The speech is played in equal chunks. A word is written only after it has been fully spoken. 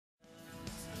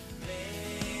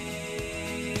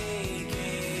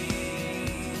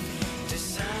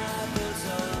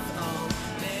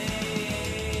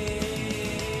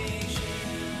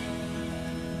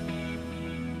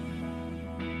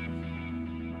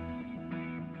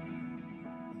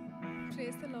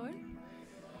Praise the Lord.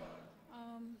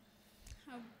 Um,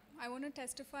 I want to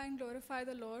testify and glorify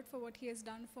the Lord for what He has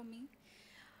done for me.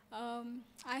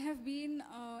 I have been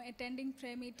attending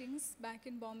prayer meetings back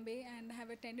in Bombay and have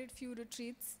attended few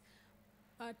retreats.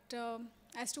 But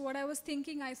as to what I was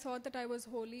thinking, I thought that I was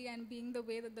holy and being the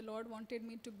way that the Lord wanted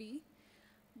me to be.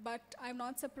 But I'm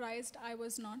not surprised I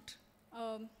was not.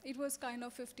 It was kind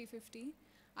of 50-50.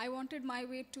 I wanted my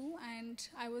way too, and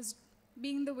I was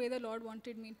being the way the Lord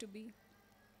wanted me to be.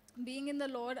 Being in the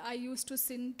Lord, I used to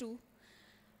sin too.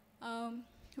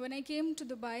 When I came to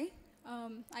Dubai,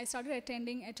 I started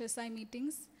attending HSI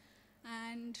meetings,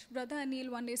 and Brother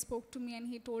Anil one day spoke to me and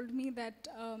he told me that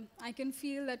I can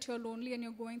feel that you're lonely and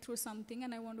you're going through something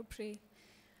and I want to pray.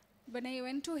 When I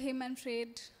went to him and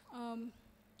prayed,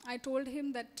 I told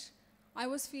him that I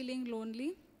was feeling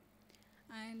lonely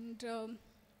and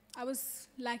I was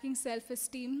lacking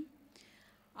self-esteem.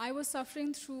 I was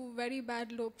suffering through very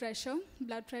bad low pressure,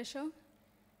 blood pressure,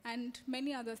 and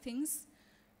many other things.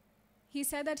 He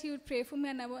said that he would pray for me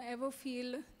and never ever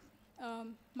feel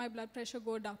my blood pressure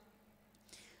go down.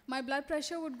 My blood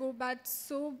pressure would go bad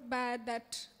so bad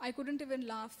that I couldn't even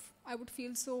laugh. I would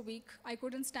feel so weak. I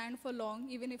couldn't stand for long,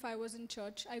 even if I was in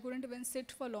church. I couldn't even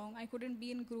sit for long. I couldn't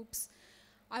be in groups.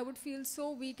 I would feel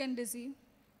so weak and dizzy.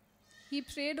 He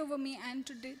prayed over me, and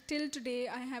till today,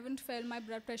 I haven't felt my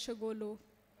blood pressure go low.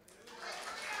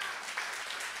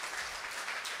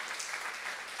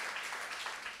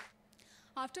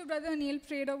 After Brother Anil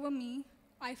prayed over me,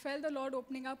 I felt the Lord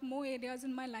opening up more areas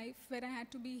in my life where I had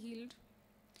to be healed.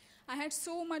 I had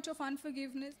so much of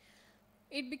unforgiveness.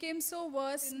 It became so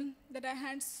worse that I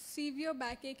had severe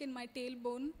backache in my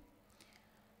tailbone.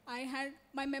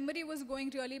 My memory was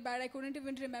going really bad. I couldn't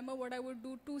even remember what I would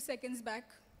do 2 seconds back.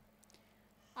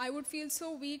 I would feel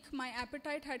so weak. My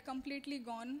appetite had completely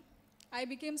gone. I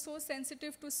became so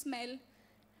sensitive to smell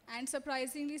and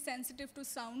surprisingly sensitive to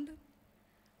sound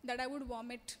that I would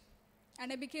vomit.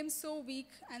 And I became so weak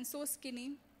and so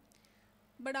skinny.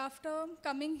 But after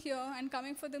coming here and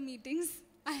coming for the meetings,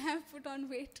 I have put on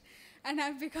weight and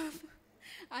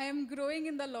I am growing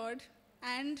in the Lord.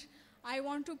 And I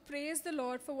want to praise the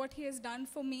Lord for what He has done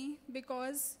for me,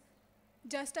 because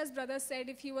just as brother said,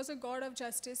 if He was a God of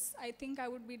justice, I think I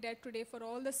would be dead today for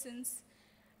all the sins.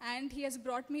 And He has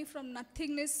brought me from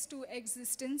nothingness to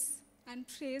existence, and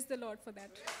praise the Lord for that.